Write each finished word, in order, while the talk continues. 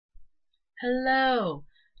Hello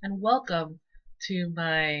and welcome to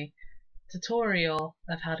my tutorial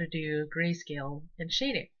of how to do grayscale and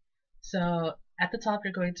shading. So at the top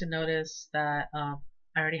you're going to notice that I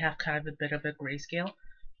already have kind of a bit of a grayscale,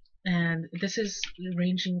 and this is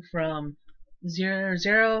ranging from 0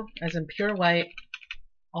 as in pure white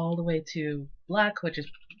all the way to black, which is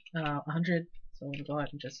 100. So I'm going to go ahead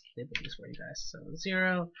and just label these for you guys. So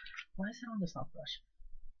 0, why is it on the soft brush?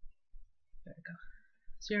 There we go.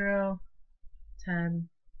 0, 10,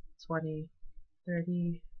 20,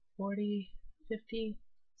 30, 40, 50,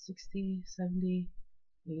 60, 70,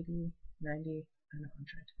 80, 90, and 100.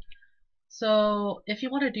 So if you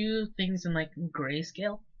want to do things in like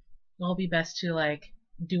grayscale, it'll be best to like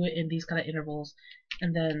do it in these kind of intervals,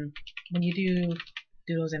 and then when you do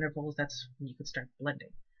those intervals, that's when you can start blending.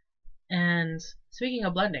 And speaking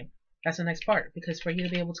of blending, that's the next part, because for you to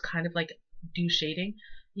be able to kind of like do shading,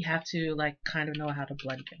 you have to like kind of know how to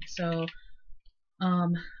blend things. So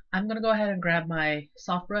I'm gonna go ahead and grab my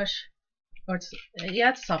soft brush, or it's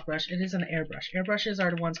a soft brush. It is an airbrush. Airbrushes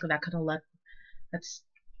are the ones that kind of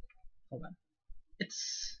hold on.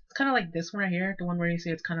 It's kind of like this one right here, the one where you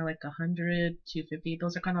see it's kind of like 100, 250.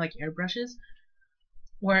 Those are kind of like airbrushes,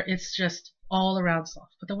 where it's just all around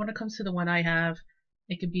soft. But then when it comes to the one I have,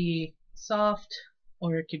 it could be soft,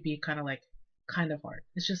 or it could be kind of hard.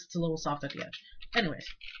 It's a little soft at the edge. Anyways,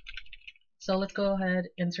 so let's go ahead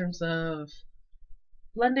in terms of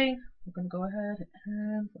blending. We're going to go ahead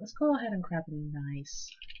and let's go ahead and grab a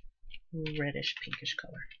nice reddish pinkish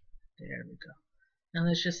color. There we go. Now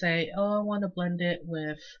let's just say, oh, I want to blend it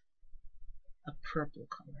with a purple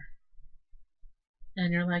color.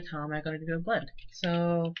 And you're like, how am I going to do a blend?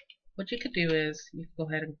 So what you could do is you can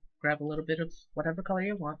go ahead and grab a little bit of whatever color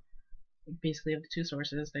you want, basically of the two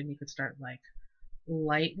sources. Then you could start like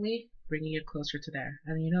lightly bringing it closer to there.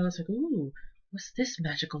 And you know, it's like, ooh, what's this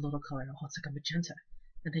magical little color? Oh, it's like a magenta.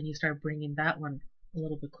 And then you start bringing that one a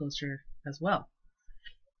little bit closer as well.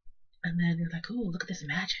 And then you're like, ooh, look at this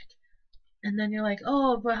magic. And then you're like,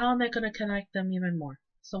 oh, but how am I going to connect them even more?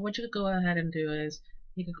 So what you could go ahead and do is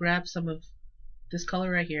you could grab some of this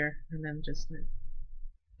color right here and then just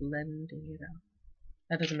blending it out.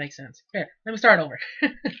 That doesn't make sense. Here, let me start over.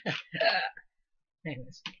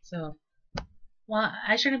 Anyways, so well,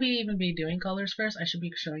 I shouldn't even be doing colors first. I should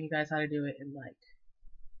be showing you guys how to do it in like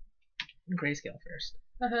grayscale first.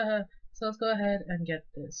 So let's go ahead and get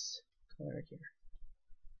this color here.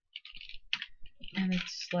 And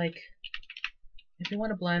it's like, if you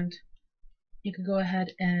want to blend, you could go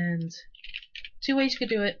ahead and two ways you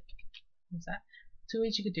could do it. What's that? Two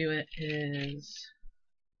ways you could do it is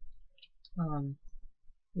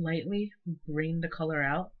lightly bring the color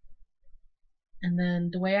out, and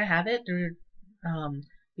then the way I have it,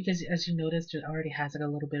 because as you noticed, it already has like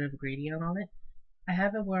a little bit of gradient on it. I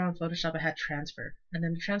have it where on Photoshop I had transfer, and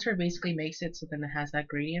then the transfer basically makes it so then it has that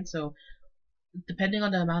gradient. So depending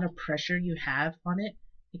on the amount of pressure you have on it,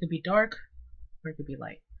 it could be dark or it could be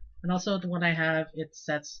light. And also the one I have, it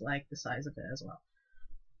sets like the size of it as well.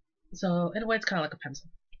 So in a way it's kind of like a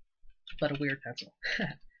pencil, but a weird pencil.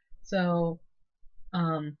 So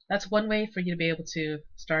that's one way for you to be able to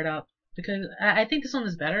start out, because I think this one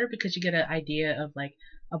is better because you get an idea of like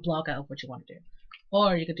a block out of what you want to do.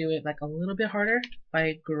 Or you could do it like a little bit harder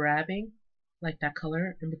by grabbing like that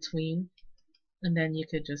color in between, and then you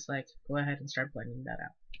could just like go ahead and start blending that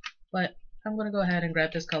out. But I'm going to go ahead and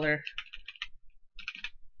grab this color,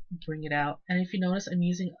 bring it out, and if you notice, I'm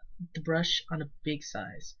using the brush on a big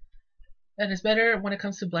size. And it's better when it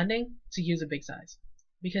comes to blending to use a big size,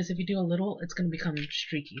 because if you do a little, it's going to become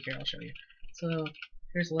streaky. Here, I'll show you. So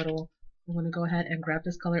here's a little. I'm going to go ahead and grab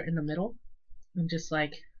this color in the middle and just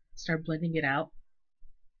like start blending it out.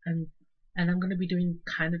 And I'm going to be doing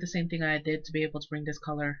kind of the same thing I did to be able to bring this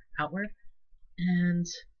color outward. And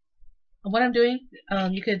what I'm doing,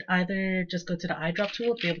 you could either just go to the eyedrop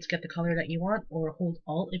tool to be able to get the color that you want, or hold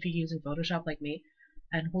Alt if you're using Photoshop like me.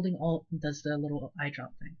 And holding Alt does the little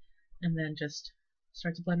eyedrop thing. And then just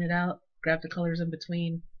start to blend it out, grab the colors in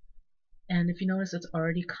between. And if you notice, it's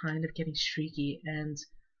already kind of getting streaky, and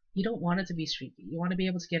you don't want it to be streaky. You want to be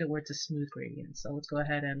able to get it where it's a smooth gradient. So let's go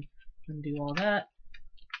ahead and undo all that.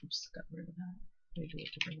 Oops, got rid of that. Let me do a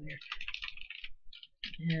different layer.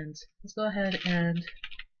 And let's go ahead and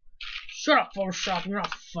shut up, Photoshop, you're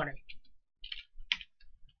not funny.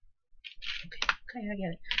 Okay, I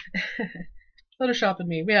get it. Photoshop and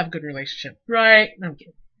me, we have a good relationship, right? No, I'm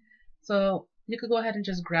kidding. So you could go ahead and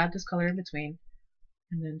just grab this color in between,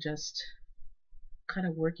 and then just kind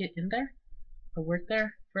of work it in there, or work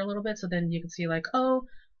there for a little bit, so then you can see like, oh,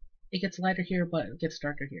 it gets lighter here, but it gets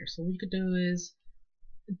darker here. So what you could do is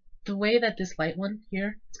the way that this light one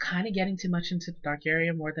here, it's kind of getting too much into the dark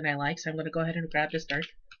area more than I like, so I'm going to go ahead and grab this dark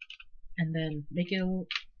and then make it,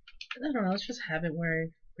 I don't know, let's just have it where I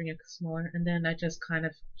bring it smaller, and then I just kind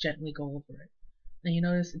of gently go over it. And you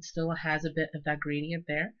notice it still has a bit of that gradient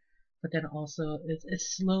there, but then also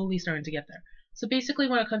it's slowly starting to get there. So basically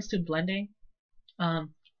when it comes to blending,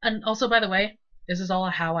 and also by the way, this is all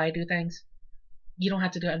how I do things. You don't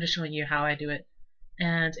have to do it, I'm just showing you how I do it.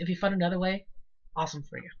 And if you find another way, awesome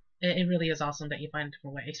for you. It really is awesome that you find a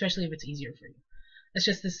different way, especially if it's easier for you. It's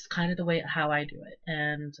just this is kind of the way how I do it.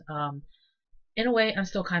 And in a way, I'm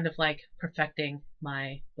still kind of like perfecting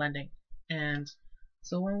my blending. And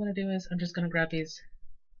so what I'm going to do is I'm just going to grab these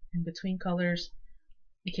in between colors,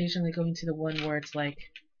 occasionally going to the one where it's like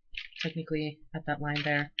technically at that line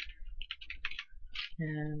there,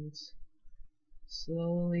 and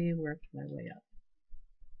slowly work my way up.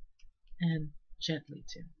 And gently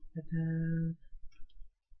too. And then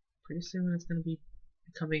pretty soon it's going to be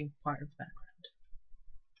becoming part of the background.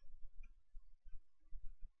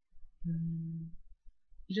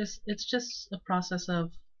 It's just a process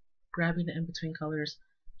of grabbing the in-between colors,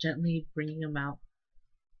 gently bringing them out,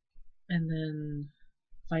 and then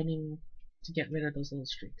finding to get rid of those little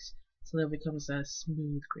streaks so that it becomes a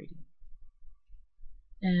smooth gradient.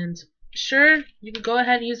 And sure, you can go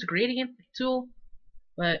ahead and use the gradient tool,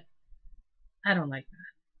 but I don't like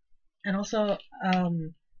that. And also,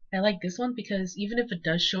 I like this one because even if it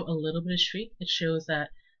does show a little bit of streak, it shows that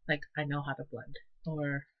like I know how to blend.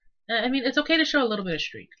 Or I mean, it's okay to show a little bit of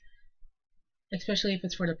streak, especially if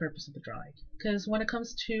it's for the purpose of the drawing. Because when it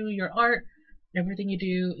comes to your art, everything you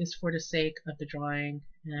do is for the sake of the drawing,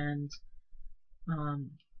 and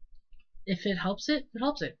if it helps it, it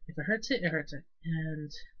helps it. If it hurts it, it hurts it.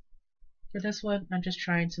 And for this one, I'm just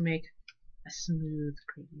trying to make a smooth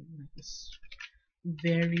gradient, like this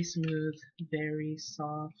very smooth, very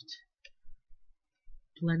soft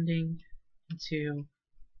blending into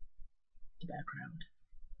the background.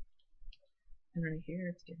 And right here,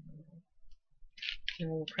 it's getting a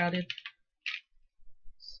little crowded.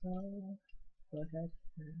 So go ahead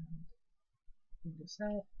and move this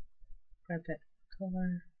out. Grab that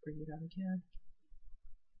color, bring it out again.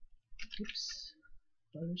 Oops.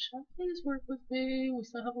 Photoshop, please work with me. We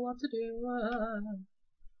still have a lot to do.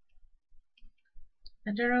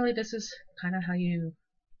 And generally, this is kind of how you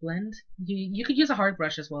blend. You could use a hard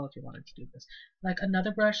brush as well if you wanted to do this. Like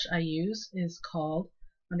another brush I use is called,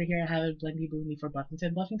 under here I have it Blendy Boomy for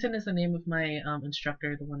Buffington. Buffington is the name of my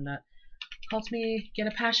instructor, the one that helps me get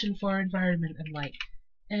a passion for environment and light.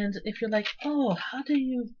 And if you're like, oh, how do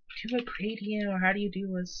you do a gradient, or how do you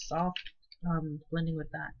do a soft blending with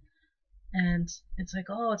that? And it's like,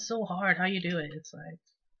 oh, it's so hard, how you do it? It's like,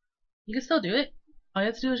 you can still do it. All you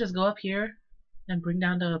have to do is just go up here and bring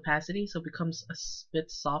down the opacity so it becomes a bit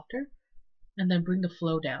softer, and then bring the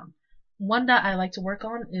flow down. One that I like to work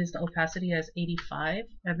on is the opacity as 85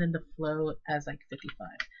 and then the flow as like 55.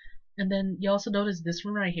 And then you also notice this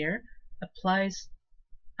one right here applies,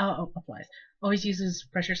 always uses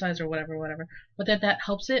pressure size or whatever, but then that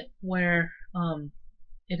helps it where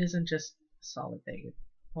it isn't just a solid thing, it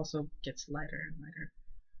also gets lighter and lighter.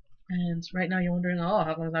 And right now you're wondering, oh,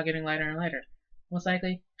 how come it's not getting lighter and lighter? Most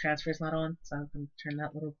likely, transfer's not on, so I'm going to turn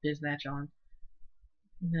that little biznatch on.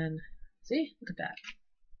 And then, see, look at that,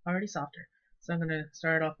 already softer. So I'm going to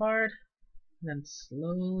start off hard, and then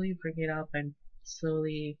slowly bring it up and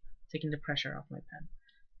slowly taking the pressure off my pen.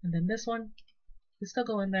 And then this one, you still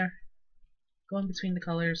go in there, go in between the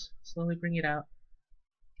colors, slowly bring it out.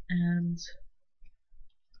 And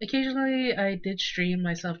occasionally I did stream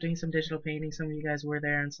myself doing some digital painting, some of you guys were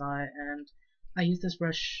there and saw it, and I use this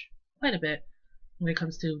brush quite a bit when it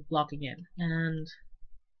comes to blocking in. And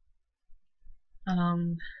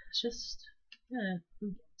it's just, yeah,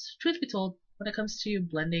 truth be told, when it comes to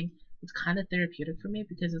blending, it's kind of therapeutic for me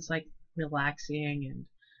because it's like relaxing, and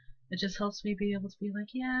it just helps me be able to be like,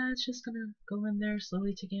 yeah, it's just gonna go in there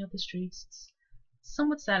slowly taking out the streaks. It's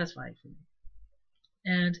somewhat satisfying for me.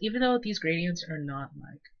 And even though these gradients are not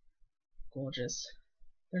like gorgeous,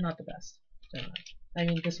 they're not the best. They're not. I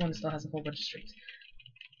mean, this one still has a whole bunch of streaks.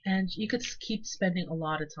 And you could keep spending a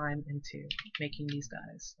lot of time into making these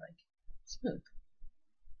guys like smooth.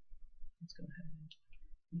 Let's go ahead and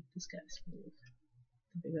make this guy smooth.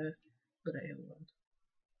 I think a good idea one.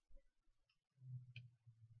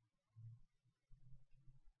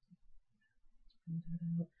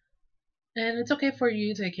 And it's okay for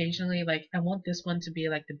you to occasionally, like, I want this one to be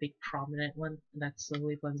like the big prominent one that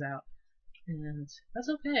slowly blends out. And that's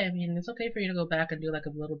okay. I mean, it's okay for you to go back and do like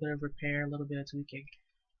a little bit of repair, a little bit of tweaking.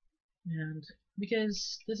 And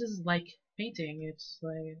because this is like painting. It's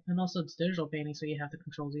like, and also it's digital painting, so you have the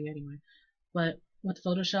Control Z anyway. But with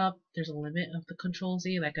Photoshop, there's a limit of the Control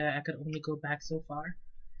Z. Like I could only go back so far.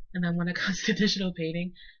 And then when it comes to digital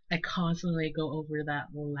painting, I constantly go over that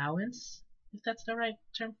allowance, if that's the right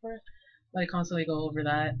term for it. But I constantly go over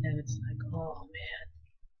that, and it's like, oh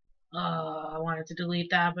man, I wanted to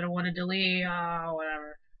delete that, but I want to delete,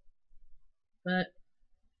 whatever. But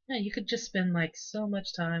yeah, you could just spend like so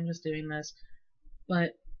much time just doing this.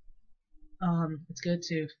 But it's good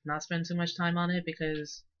to not spend too much time on it,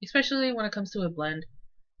 because especially when it comes to a blend,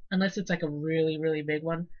 unless it's like a really, really big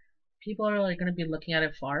one, people are like going to be looking at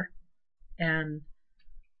it far. And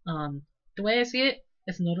the way I see it,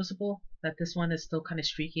 it's noticeable that this one is still kind of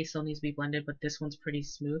streaky, still needs to be blended, but this one's pretty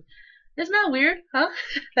smooth. Isn't that weird, huh?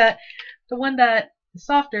 That the one that is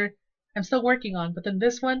softer, I'm still working on, but then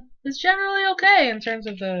this one is generally okay in terms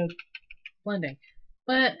of the blending.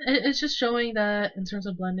 But it's just showing that in terms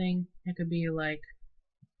of blending, it could be like,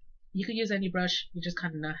 you could use any brush, you just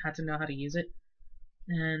kind of have to know how to use it.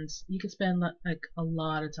 And you could spend like a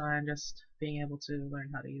lot of time just being able to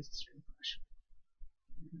learn how to use the string brush.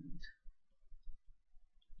 And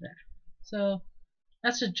there. So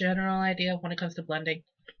that's the general idea when it comes to blending.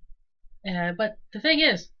 But the thing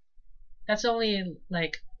is, that's only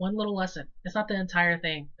like one little lesson. It's not the entire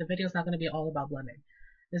thing. The video is not going to be all about blending.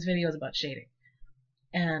 This video is about shading.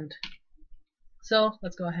 And so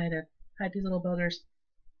let's go ahead and hide these little buggers.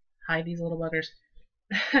 Hide these little buggers.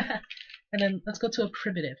 And then let's go to a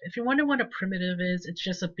primitive. If you're wondering what a primitive is, it's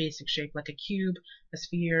just a basic shape, like a cube, a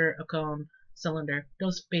sphere, a cone, cylinder,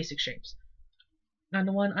 those basic shapes. And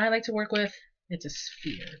the one I like to work with, it's a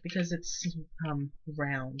sphere, because it's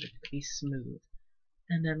round, it can be smooth.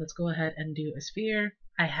 And then let's go ahead and do a sphere.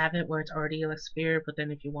 I have it where it's already a sphere, but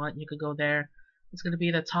then if you want, you could go there. It's going to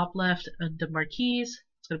be the top left of the marquees.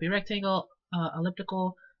 It's going to be rectangle,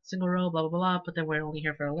 elliptical, single row, blah, blah, blah, but then we're only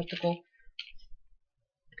here for elliptical.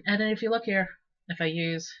 And then if you look here, if I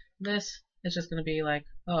use this, it's just going to be like,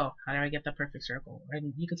 oh, how do I get that perfect circle?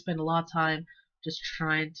 And you could spend a lot of time just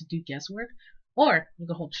trying to do guesswork, or you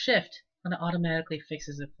can hold shift and it automatically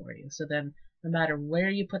fixes it for you. So then no matter where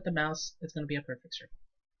you put the mouse, it's going to be a perfect circle.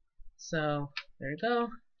 So there you go.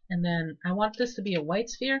 And then I want this to be a white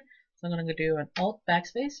sphere, so I'm going to do an Alt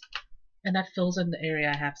backspace, and that fills in the area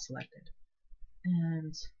I have selected.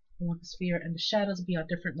 And I want the sphere and the shadows to be on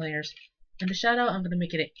different layers. And the shadow, I'm going to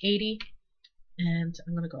make it at 80, and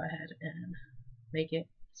I'm going to go ahead and make it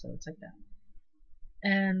so it's like that.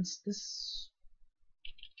 And this,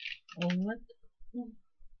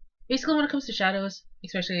 basically when it comes to shadows,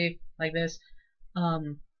 especially like this,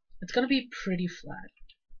 it's going to be pretty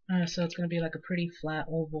flat. So it's going to be like a pretty flat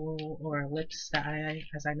oval or ellipse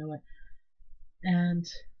as I know it. And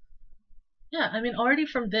yeah, I mean, already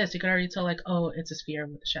from this, you can already tell like, oh, it's a sphere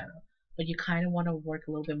with a shadow. But you kind of want to work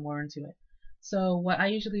a little bit more into it. So what I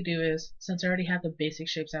usually do is, since I already have the basic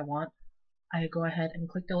shapes I want, I go ahead and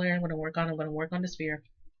click the layer I'm going to work on. I'm going to work on the sphere.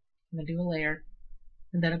 I'm going to do a layer.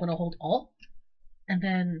 And then I'm going to hold Alt. And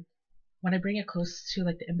then when I bring it close to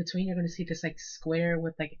like the in-between, you're going to see this like square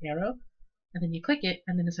with like arrow. And then you click it,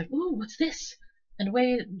 and then it's like, ooh, what's this? And the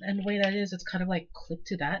way that is, it's kind of like click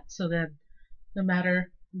to that. So then no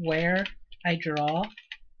matter where I draw,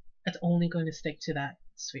 it's only going to stick to that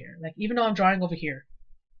sphere. Like even though I'm drawing over here,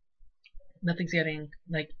 nothing's getting,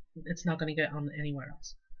 like, it's not going to get on anywhere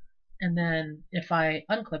else. And then if I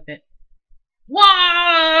unclip it,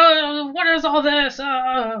 whoa, what is all this?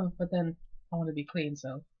 Oh! But then I want to be clean,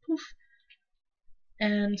 so poof.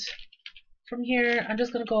 And from here, I'm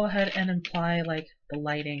just going to go ahead and apply like the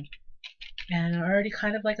lighting. And I already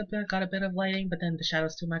kind of like got a bit of lighting, but then the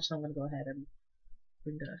shadow's too much, so I'm going to go ahead and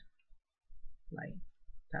bring the light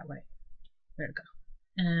that way. There we go.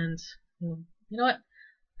 And you know what?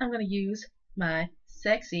 I'm going to use my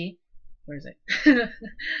sexy, where is it?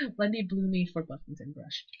 Blendy Bloomy for Buffington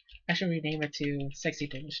brush. I should rename it to Sexy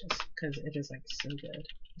Delicious, because it is like so good.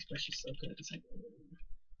 This brush is so good. It's like,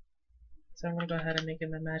 so I'm going to go ahead and make it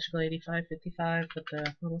my magical 8555 with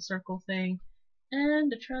the little circle thing.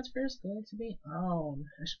 And the transfer is going to be on.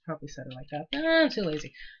 I should probably set it like that. I'm too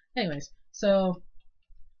lazy. Anyways, so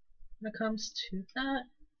when it comes to that,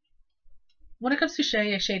 when it comes to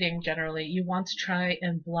shading generally, you want to try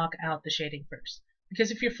and block out the shading first. Because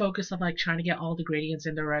if you're focused on like trying to get all the gradients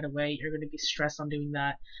in there right away, you're going to be stressed on doing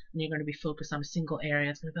that. And you're going to be focused on a single area.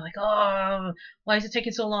 It's going to be like, oh, why is it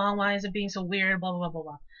taking so long? Why is it being so weird? Blah, blah, blah, blah,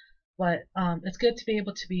 blah. But it's good to be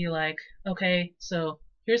able to be like, okay, so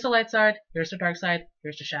here's the light side, here's the dark side,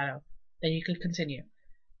 here's the shadow. Then you could continue.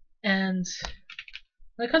 And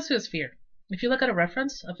when it comes to a sphere, if you look at a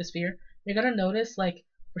reference of a sphere, you're going to notice like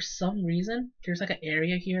for some reason, there's like an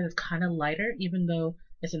area here that's kind of lighter, even though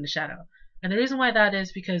it's in the shadow. And the reason why that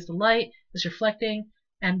is because the light is reflecting,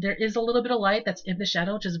 and there is a little bit of light that's in the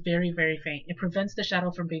shadow, just very, very faint. It prevents the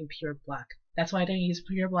shadow from being pure black. That's why I didn't use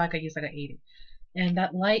pure black, I used like an 80. And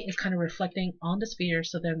that light is kind of reflecting on the sphere,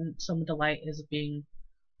 so then some of the light is being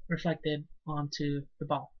reflected onto the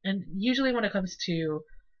ball. And usually when it comes to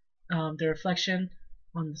the reflection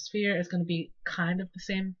on the sphere, it's going to be kind of the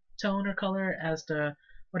same tone or color as the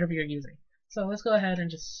whatever you're using. So let's go ahead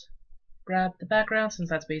and just grab the background, since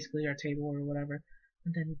that's basically our table or whatever,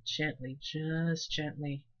 and then gently, just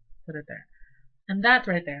gently put it there. And that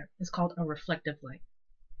right there is called a reflective light.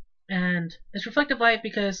 And it's reflective light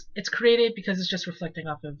because it's created because it's just reflecting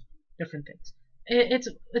off of different things.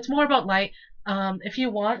 It's more about light. If you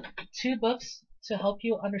want 2 books to help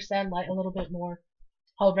you understand light a little bit more,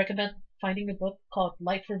 I would recommend finding a book called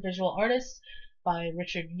Light for Visual Artists by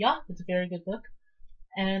Richard Yacht. It's a very good book.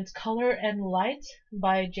 And Color and Light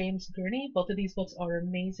by James Gurney. Both of these books are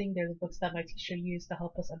amazing. They're the books that my teacher used to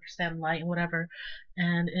help us understand light and whatever.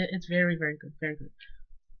 And it's very, very good. Very good.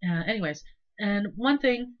 Anyways, and one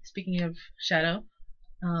thing, speaking of shadow,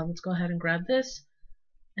 let's go ahead and grab this.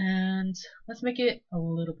 And let's make it a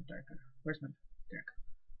little bit darker. Where's my dark?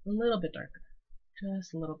 A little bit darker.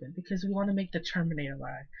 Just a little bit. Because we want to make the Terminator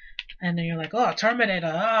line. And then you're like, oh,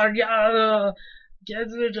 Terminator! Oh, yeah! Get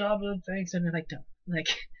to the job and things. And you're like, no. Like,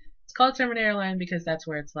 it's called Terminator line because that's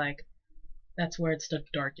where it's like, that's where it's the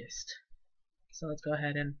darkest. So let's go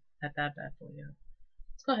ahead and add that bad boy up.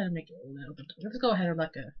 Let's go ahead and make it a little bit darker. Let's go ahead and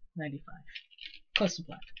like a 95. Close to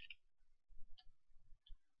black.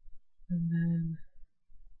 And then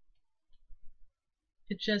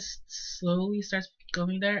it just slowly starts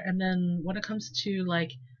going there, and then when it comes to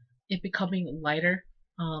like it becoming lighter,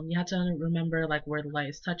 you have to remember like where the light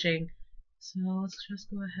is touching. So let's just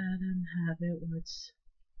go ahead and have it where it's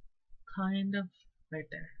kind of right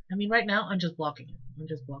there. I mean, right now I'm just blocking it. I'm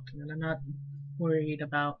just blocking it. I'm not worried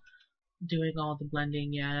about doing all the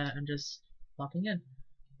blending yet. I'm just blocking in.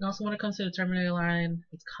 And also when it comes to the Terminator line,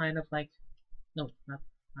 it's kind of like, no, not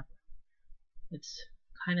it's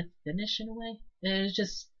kind of thinnish in a way.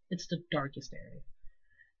 It's the darkest area.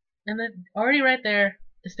 And then already right there,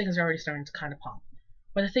 this thing is already starting to kind of pop.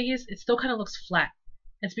 But the thing is, it still kind of looks flat.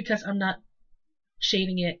 It's because I'm not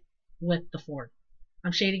shading it with the form.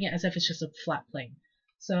 I'm shading it as if it's just a flat plane.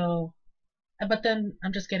 So, but then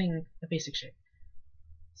I'm just getting a basic shape.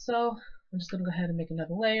 So I'm just going to go ahead and make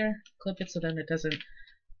another layer, clip it so then it doesn't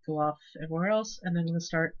go off everywhere else, and then I'm going to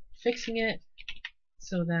start fixing it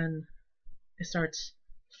so then it starts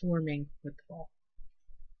forming with the ball.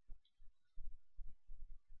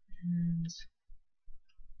 And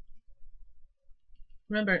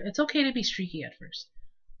remember, it's okay to be streaky at first,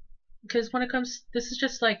 because when it comes, this is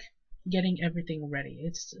just like getting everything ready.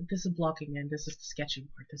 This is blocking in, this is the sketching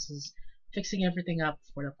part, this is fixing everything up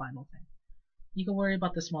for the final thing. You can worry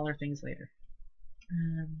about the smaller things later.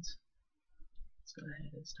 And let's go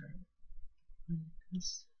ahead and start.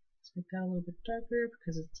 Let's make that a little bit darker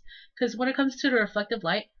because when it comes to the reflective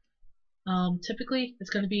light, typically it's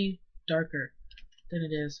going to be darker than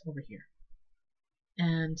it is over here.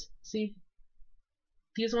 And see,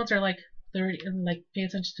 these ones are like 30, and like pay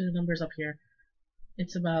attention to the numbers up here.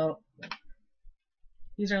 It's about,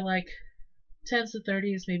 these are like 10s to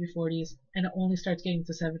 30s, maybe 40s, and it only starts getting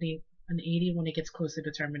to 70 and 80 when it gets closer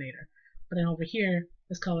to Terminator. But then over here,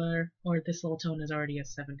 this color or this little tone is already at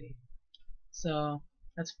 70. So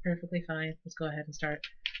that's perfectly fine. Let's go ahead and start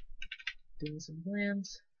doing some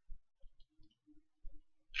blends.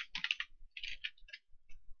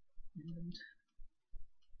 And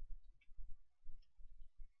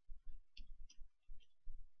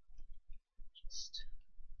just,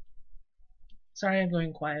 sorry I'm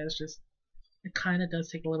going quiet, it's just, it kind of does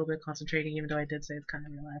take a little bit of concentrating, even though I did say it's kind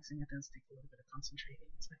of relaxing, it does take a little bit of concentrating.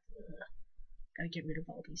 It's like, gotta get rid of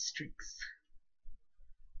all these streaks.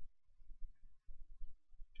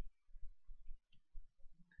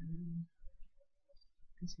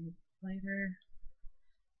 See lighter.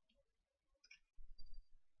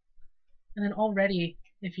 And then already,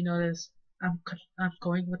 if you notice, I'm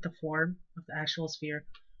going with the form of the actual sphere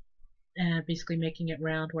and basically making it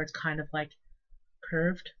round where it's kind of like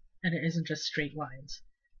curved and it isn't just straight lines.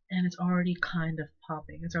 And it's already kind of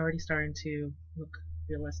popping. It's already starting to look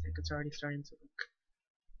realistic. It's already starting to look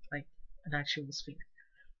like an actual sphere.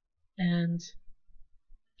 And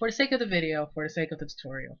for the sake of the video, for the sake of the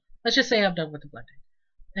tutorial, let's just say I'm done with the blending.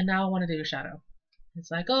 And now I want to do a shadow. It's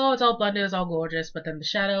like, oh, it's all blended, it's all gorgeous, but then the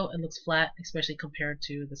shadow, it looks flat, especially compared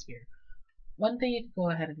to the sphere. One thing you can go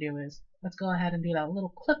ahead and do is, let's go ahead and do that little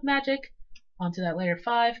clip magic onto that layer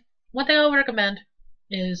 5. One thing I would recommend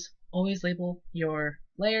is always label your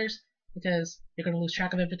layers, because you're going to lose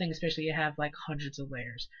track of everything, especially if you have like hundreds of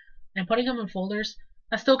layers. And putting them in folders,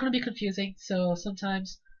 that's still going to be confusing, so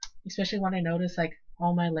sometimes, especially when I notice like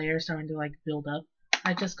all my layers starting to like build up,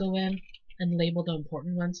 I just go in and label the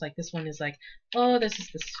important ones. Like this one is like, oh, this is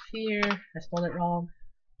the sphere, I spelled it wrong.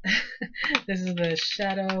 This is the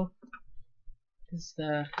shadow, this is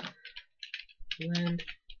the blend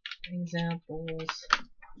examples,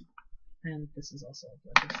 and this is also a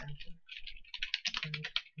blend example. And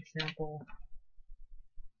example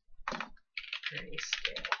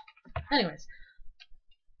grayscale. Anyways,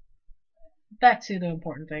 back to the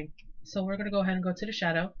important thing. So we're going to go ahead and go to the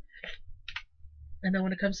shadow. And then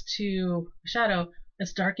when it comes to shadow,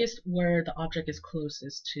 it's darkest where the object is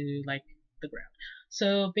closest to like the ground.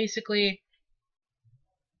 So basically,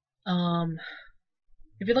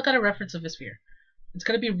 if you look at a reference of a sphere, it's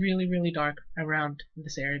going to be really, really dark around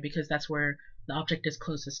this area because that's where the object is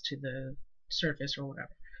closest to the surface or whatever.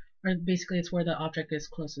 Or basically it's where the object is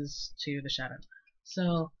closest to the shadow.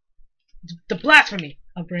 So the blasphemy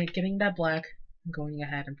of getting that black and going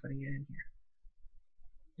ahead and putting it in here.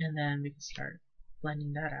 And then we can start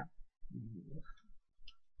blending that out.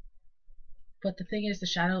 But the thing is, the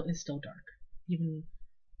shadow is still dark,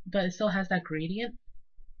 but it still has that gradient.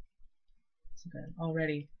 So then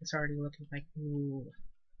already it's already looking like ooh.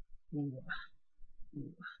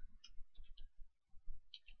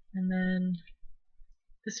 And then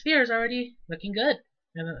the sphere is already looking good,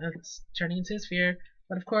 and it's turning into a sphere.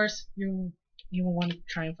 But of course, you will want to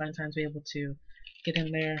try and find time to be able to get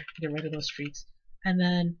in there, get rid of those streaks. And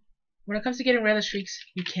then when it comes to getting rid of the streaks,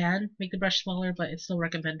 you can make the brush smaller, but it's still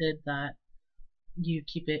recommended that you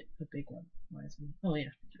keep it a big one. Oh yeah,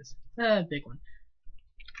 it's a big one.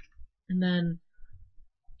 And then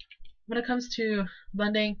when it comes to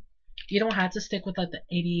blending, you don't have to stick with like the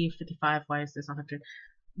 80, 55, why is this 100?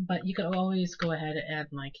 But you could always go ahead and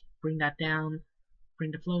like bring that down,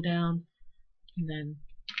 bring the flow down, and then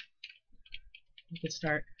you could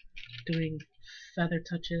start doing feather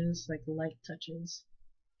touches, like light touches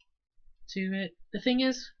to it. The thing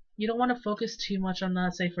is, you don't want to focus too much on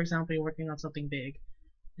that. Say for example you're working on something big,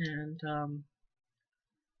 and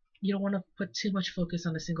you don't want to put too much focus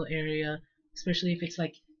on a single area, especially if it's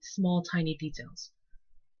like small tiny details.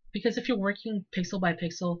 Because if you're working pixel by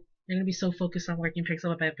pixel, you're going to be so focused on working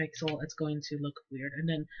pixel by pixel, it's going to look weird. And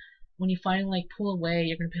then when you finally like pull away,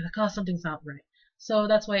 you're going to be like, oh, something's not right. So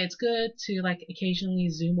that's why it's good to like occasionally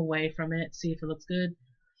zoom away from it, see if it looks good.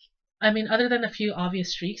 I mean, other than a few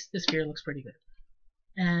obvious streaks, the sphere looks pretty good.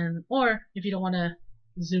 And or if you don't want to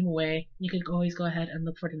zoom away, you could always go ahead and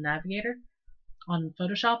look for the navigator on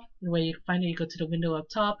Photoshop. The way you find it, you go to the window up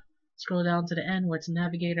top, scroll down to the end where it's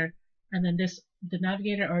navigator, and then the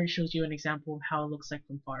navigator already shows you an example of how it looks like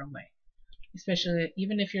from far away. Especially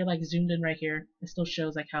even if you're like zoomed in right here, it still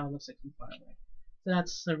shows like how it looks like from far away. So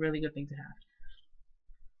that's a really good thing to have.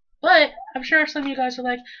 But I'm sure some of you guys are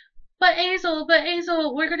like, but Azel,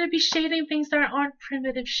 we're going to be shading things that aren't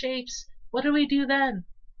primitive shapes. What do we do then?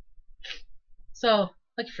 So,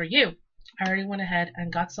 like for you, I already went ahead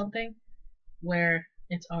and got something where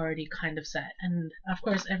it's already kind of set. And of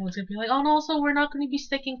course, everyone's going to be like, oh, and also we're not going to be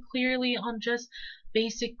sticking clearly on just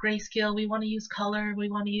basic grayscale. We want to use color. We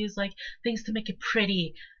want to use like things to make it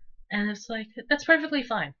pretty. And it's like, that's perfectly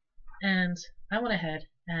fine. And I went ahead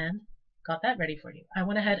and got that ready for you. I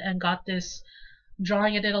went ahead and got this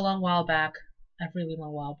drawing I did a really long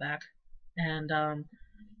while back. And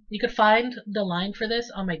you could find the line for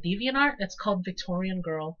this on my DeviantArt. It's called Victorian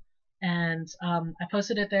Girl. And I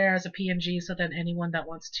posted it there as a PNG so that anyone that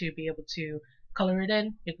wants to be able to color it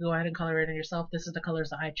in, you can go ahead and color it in yourself. This is the colors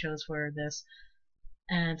that I chose for this.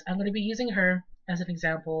 And I'm going to be using her as an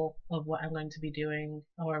example of what I'm going to be doing,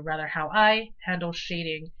 or rather how I handle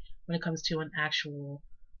shading when it comes to an actual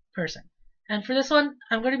person. And for this one,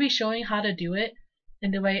 I'm going to be showing how to do it in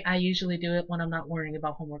the way I usually do it when I'm not worrying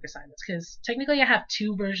about homework assignments. Because technically I have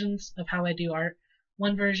two versions of how I do art.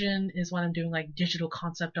 One version is when I'm doing like digital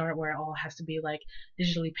concept art where it all has to be like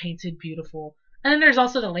digitally painted, beautiful. And then there's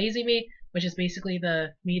also the lazy me, which is basically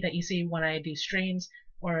the me that you see when I do streams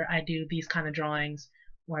or I do these kind of drawings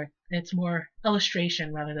where it's more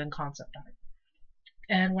illustration rather than concept art.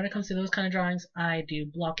 And when it comes to those kind of drawings, I do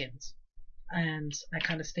block-ins. And I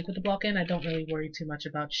kind of stick with the block-in. I don't really worry too much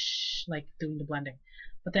about like doing the blending.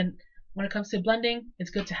 But then when it comes to blending, it's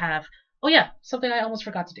good to have, oh yeah, something I almost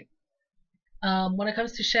forgot to do. When it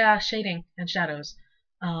comes to shading and shadows,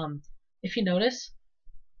 if you notice,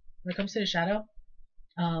 when it comes to the shadow,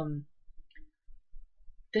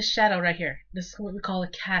 this shadow right here, this is what we call a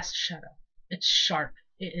cast shadow. It's sharp.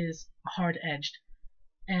 It is hard-edged.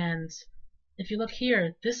 And if you look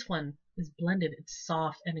here, this one is blended, it's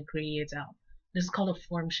soft, and it gradiates out. This is called a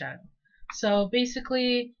form shadow. So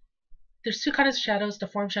basically, there's two kinds of shadows, the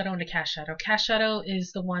form shadow and the cast shadow. Cast shadow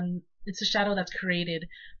is the one, it's a shadow that's created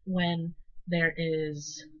when there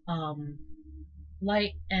is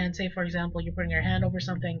light, and say for example you're putting your hand over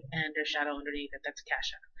something and there's shadow underneath it. That's a cast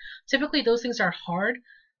shadow. Typically those things are hard,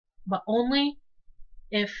 but only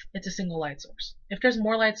if it's a single light source. If there's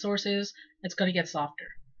more light sources, it's going to get softer.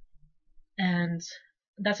 And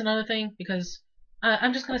that's another thing, because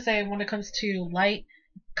I'm just going to say when it comes to light,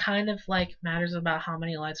 kind of like matters about how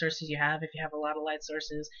many light sources you have. If you have a lot of light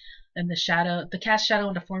sources, then the shadow, the cast shadow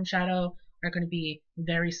and the form shadow are going to be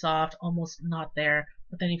very soft, almost not there.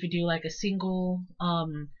 But then if you do like a single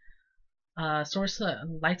source,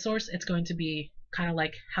 light source, it's going to be kind of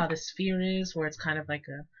like how the sphere is, where it's kind of like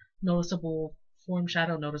a noticeable form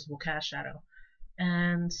shadow, noticeable cast shadow.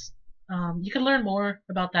 And you can learn more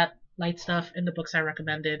about that light stuff in the books I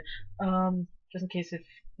recommended. Just in case if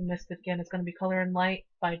you missed it again, it's going to be Color and Light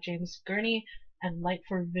by James Gurney and Light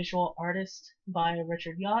for Visual Artists by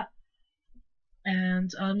Richard Yacht. And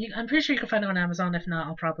I'm pretty sure you can find it on Amazon. If not,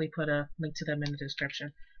 I'll probably put a link to them in the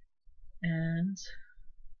description. And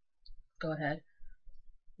go ahead.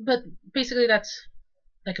 But basically that's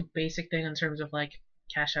like a basic thing in terms of like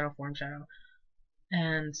cast shadow, form shadow.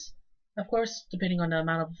 And of course, depending on the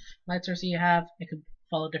amount of light source you have, it could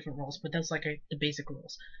follow different rules, but that's like the basic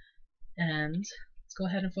rules. And let's go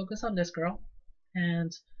ahead and focus on this girl.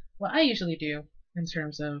 And what I usually do in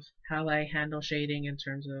terms of how I handle shading, in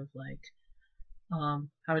terms of like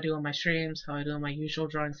how I do on my streams, how I do on my usual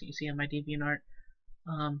drawings that you see on my DeviantArt,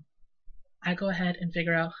 I go ahead and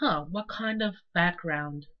figure out, what kind of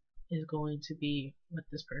background is going to be with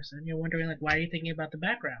this person. You're wondering, like, why are you thinking about the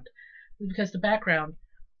background? It's because the background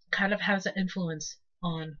kind of has an influence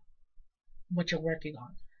on what you're working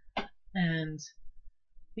on. And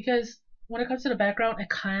because when it comes to the background, it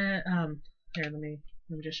kind of, here, let me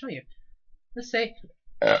just show you. Let's say,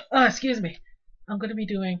 excuse me, I'm going to be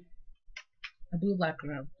doing a blue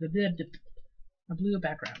background, a blue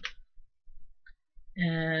background.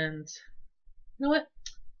 And you know what?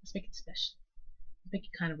 Let's make it special. Make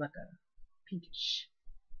it kind of like a pinkish,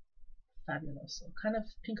 fabulous, so kind of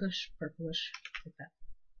pinkish, purplish, like that.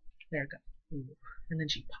 There we go. Ooh. And then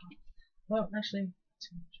she popped. Well, actually,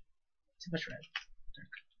 too much red.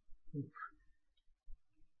 Dark. Ooh.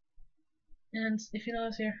 And if you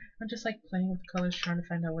notice here, I'm just like playing with the colors, trying to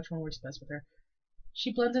find out which one works best with her.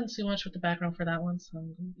 She blends in too much with the background for that one, so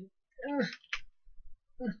I'm gonna do.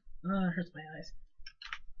 It hurts my eyes.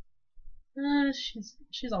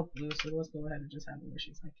 She's all blue, so let's go ahead and just have it where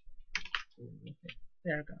she's like.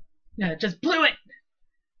 There we go. Yeah, just blew it.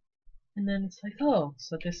 And then it's like, oh,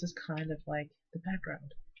 so this is kind of like the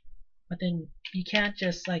background. But then you can't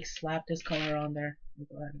just like slap this color on there. Let me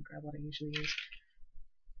go ahead and grab what I usually use.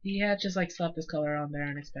 You can't just like slap this color on there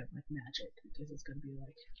and expect like magic, because it's gonna be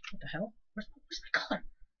like, what the hell? Where's my color?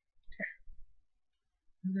 There.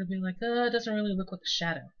 It's gonna be like, it doesn't really look like a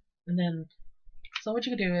shadow. And then, so what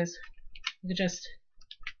you can do is, you can just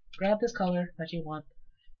grab this color that you want,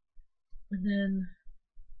 and then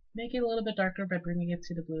make it a little bit darker by bringing it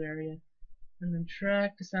to the blue area, and then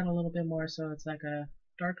drag this down a little bit more so it's like a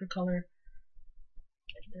darker color.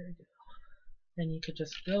 And there you go. Then you could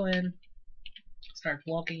just go in, start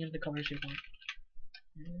blocking in the colors you want.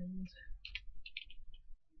 And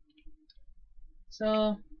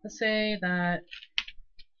so let's say that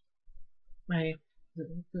my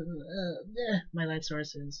light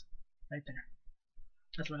source is right there.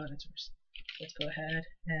 That's my light source. Let's go ahead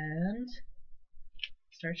and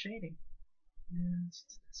start shading. And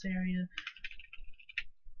this area.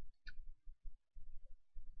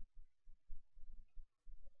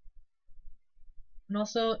 And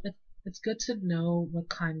also, it's good to know what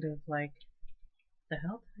kind of like the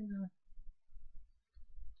hell did I not?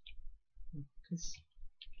 Because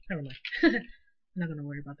never mind. I'm not gonna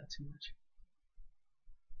worry about that too much.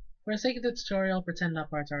 For the sake of the tutorial, I'll pretend that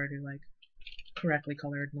part's already like correctly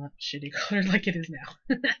colored, not shitty colored like it is now.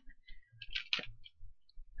 And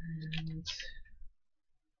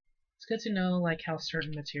it's good to know like how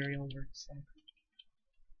certain material works.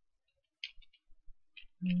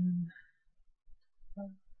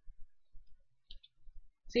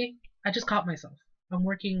 See, I just caught myself. I'm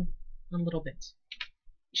working on little bits.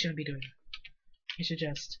 You shouldn't be doing that. You should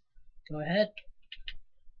just go ahead,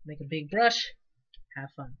 make a big brush, have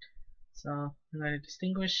fun. So I'm going to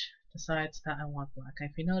distinguish the sides that I want black.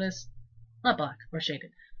 If you notice, not black, or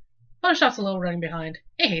shaded. Photoshop's a little running behind.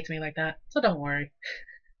 It hates me like that, so don't worry.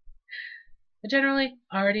 But generally,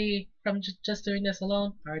 already from just doing this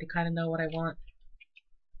alone, I already kind of know what I want.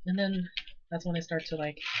 And then That's when I start to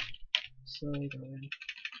like slowly go in and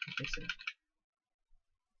fix it.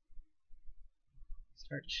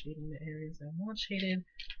 Start shading the areas I want shaded,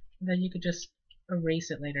 and then you could just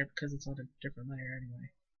erase it later because it's on a different layer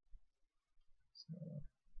anyway. So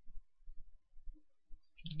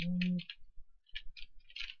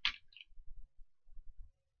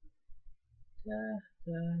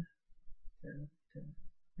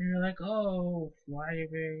and you're like, oh, why are you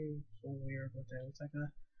being so weird with it? It's like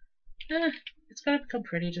it's gonna become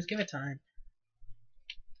pretty, just give it time.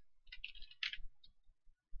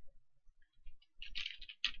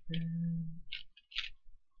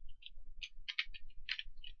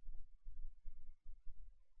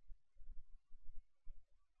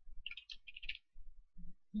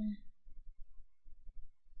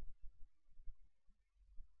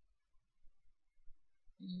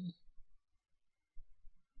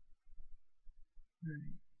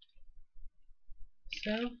 Alright.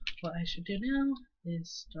 So, what I should do now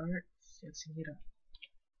is start fixing it up.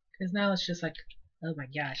 Because now it's just like, oh my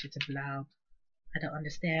gosh, it's a blob. I don't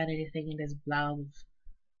understand anything in this blob of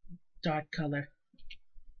dark color.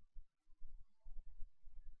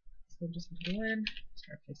 So I'm just gonna go in,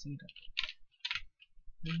 start fixing it up.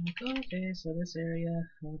 And I'm like, oh, okay, so this area,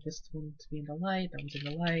 I want this one to be in the light, that one's in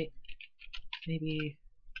the light. Maybe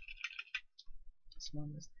this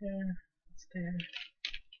one is there, it's there.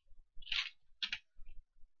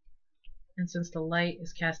 And since the light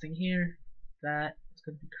is casting here, that is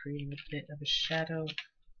going to be creating a bit of a shadow.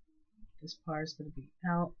 This part is going to be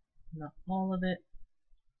out, not all of it.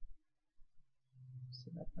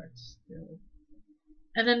 So that part's still.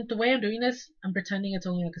 And then the way I'm doing this, I'm pretending it's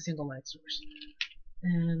only like a single light source.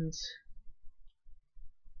 And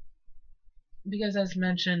because as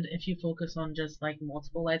mentioned, if you focus on just like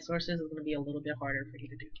multiple light sources, it's going to be a little bit harder for you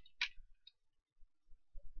to do.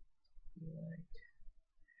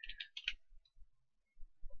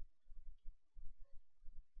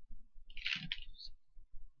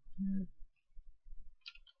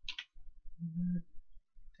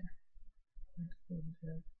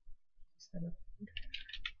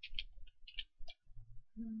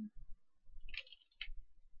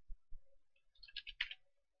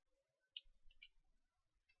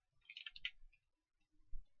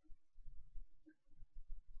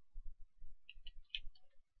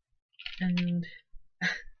 And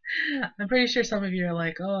I'm pretty sure some of you are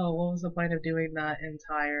like, oh, what was the point of doing that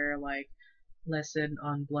entire like lesson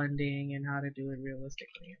on blending and how to do it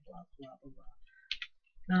realistically and blah blah blah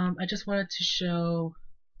blah. I just wanted to show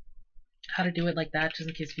how to do it like that, just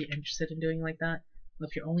in case you're interested in doing like that. But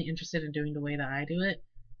if you're only interested in doing the way that I do it,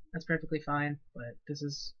 that's perfectly fine.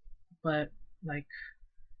 But like,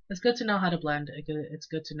 it's good to know how to blend. It's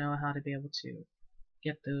good to know how to be able to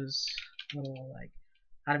get those little like,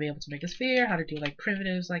 how to be able to make a sphere, how to do like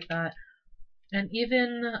primitives like that. And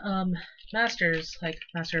even masters, like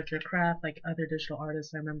Master of Your Craft, like other digital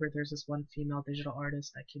artists. I remember there's this one female digital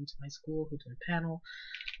artist that came to my school who did a panel,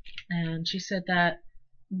 and she said that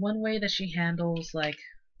one way that she handles like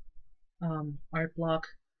art block,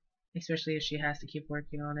 especially if she has to keep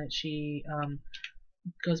working on it, she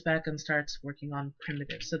goes back and starts working on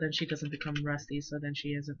primitives. So then she doesn't become rusty. So then she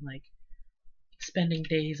isn't like spending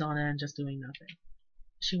days on it and just doing nothing.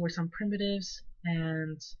 She works on primitives,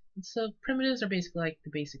 and so primitives are basically like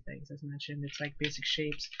the basic things, as mentioned. It's like basic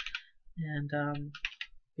shapes and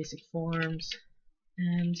basic forms,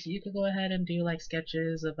 and you could go ahead and do like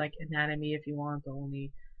sketches of like anatomy if you want, but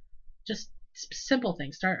only just simple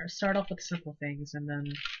things. Start off with simple things, and then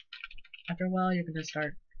after a while you're gonna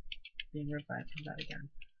start being revived from that again.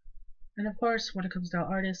 And of course, when it comes to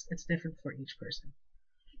artists, it's different for each person.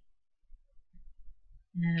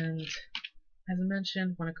 And as I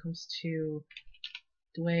mentioned, when it comes to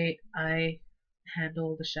the way I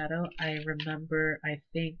handle the shadow, I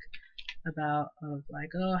think about of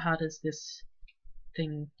like, oh, how does this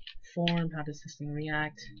thing form? How does this thing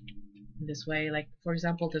react in this way? Like, for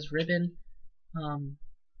example, this ribbon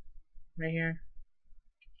right here.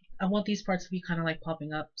 I want these parts to be kind of like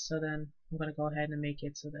popping up, so then I'm going to go ahead and make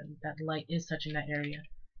it so that that light is touching that area.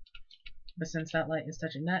 But since that light is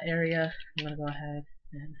touching that area, I'm going to go ahead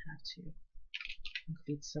and have to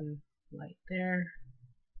include some light there,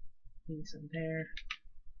 maybe some there.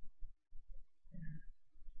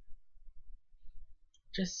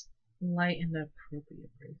 Just light in the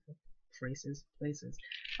appropriate places.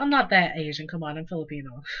 I'm not that Asian, come on, I'm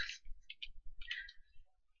Filipino.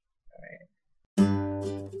 Alright.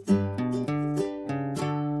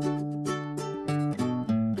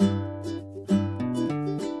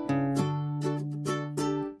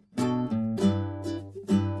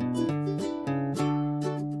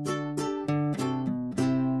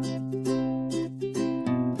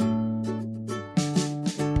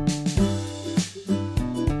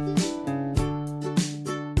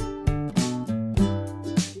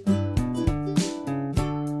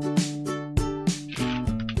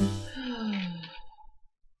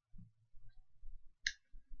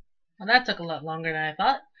 Well, that took a lot longer than I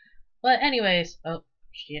thought. But anyways, oh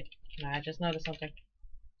shit, I just noticed something.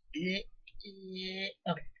 Okay,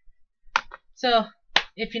 so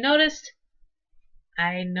if you noticed,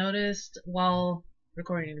 I noticed while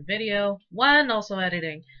recording the video, one also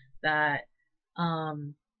editing, that I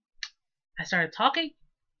started talking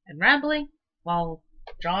and rambling while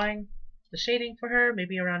drawing the shading for her,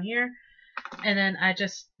 maybe around here, and then I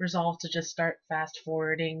just resolved to just start fast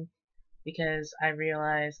forwarding because I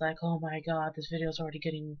realized, like, oh my god, this video is already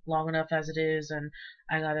getting long enough as it is, and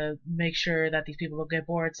I gotta make sure that these people don't get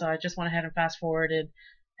bored, so I just went ahead and fast forwarded.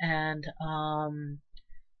 And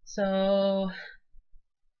so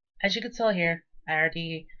as you can tell here, I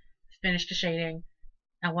already finished the shading,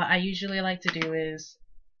 and what I usually like to do is,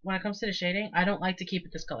 when it comes to the shading, I don't like to keep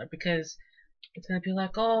it this color because it's gonna be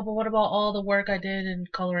like, oh, but what about all the work I did in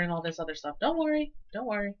coloring all this other stuff? Don't worry, don't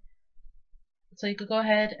worry. So you could go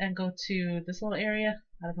ahead and go to this little area.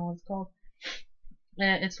 I don't know what it's called.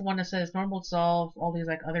 It's the one that says normal dissolve, all these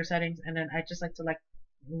like other settings, and then I just like to like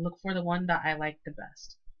look for the one that I like the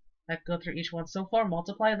best. Like go through each one. So far,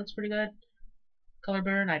 multiply looks pretty good. Color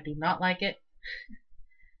burn, I do not like it.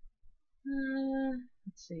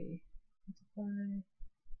 Let's see. Multiply.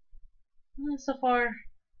 So far,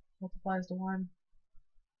 multiply is the one.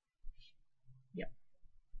 Yep.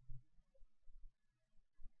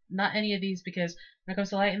 Not any of these, because when it comes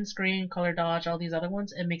to lighten, screen, color dodge, all these other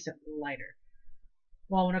ones, it makes it lighter.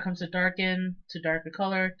 Well, when it comes to darken, to darker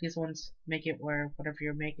color, these ones make it where whatever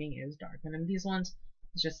you're making is dark. And then these ones,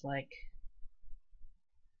 it's just like,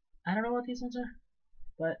 I don't know what these ones are,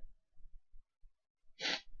 but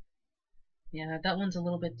yeah, that one's a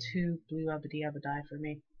little bit too blue abadi abadi for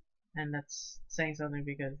me. And that's saying something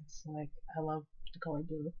because it's like, I love the color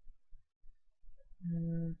blue.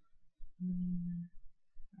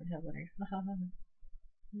 I have one here.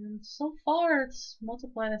 And so far, it's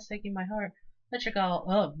multiply that's taking my heart. Let's check out.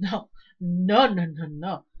 Oh no, no, no, no,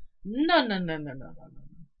 no, no, no, no, no, no, no, no.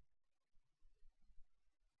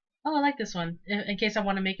 Oh, I like this one. In case I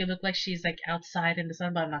want to make it look like she's like outside in the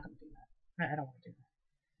sun, but I'm not gonna do that. I don't want to do that.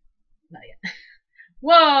 Not yet.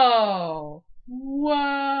 Whoa,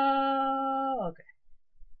 whoa. Okay.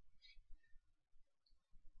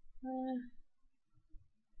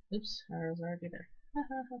 Oops, I was already there.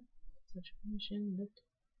 Saturation, nope.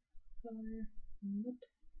 Color, nope.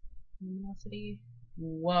 Luminosity.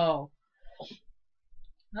 Whoa.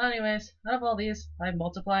 Anyways, out of all these, I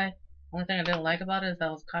multiply. Only thing I didn't like about it is that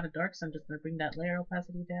it was kind of dark, so I'm just going to bring that layer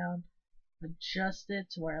opacity down. Adjust it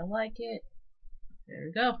to where I like it. There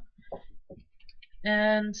we go.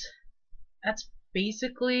 And that's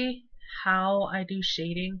basically how I do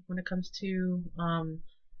shading when it comes to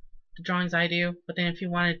the drawings I do. But then if you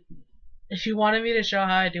wanted me to show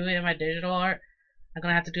how I do it in my digital art, I'm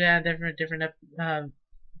gonna have to do that in a different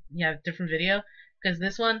video, because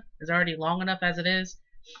this one is already long enough as it is,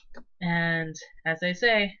 and as they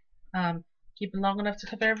say, keep it long enough to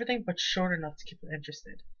cover everything, but short enough to keep it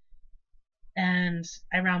interested. And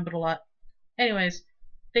I rambled a lot. Anyways,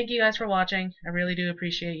 thank you guys for watching. I really do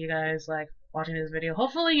appreciate you guys like watching this video.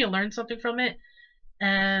 Hopefully you learned something from it,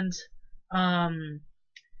 and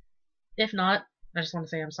if not, I just want to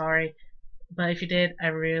say I'm sorry. But if you did, I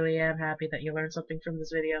really am happy that you learned something from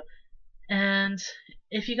this video. And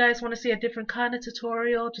if you guys want to see a different kind of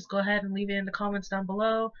tutorial, just go ahead and leave it in the comments down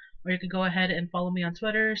below. Or you can go ahead and follow me on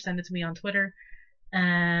Twitter, send it to me on Twitter.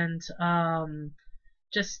 And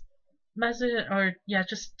just message, or yeah,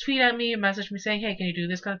 just tweet at me and message me saying, hey, can you do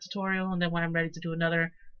this kind of tutorial? And then when I'm ready to do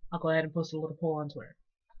another, I'll go ahead and post a little poll on Twitter.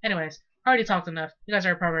 Anyways, I already talked enough. You guys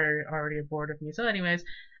are probably already bored of me. So anyways,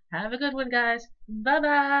 have a good one, guys.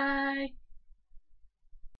 Bye-bye!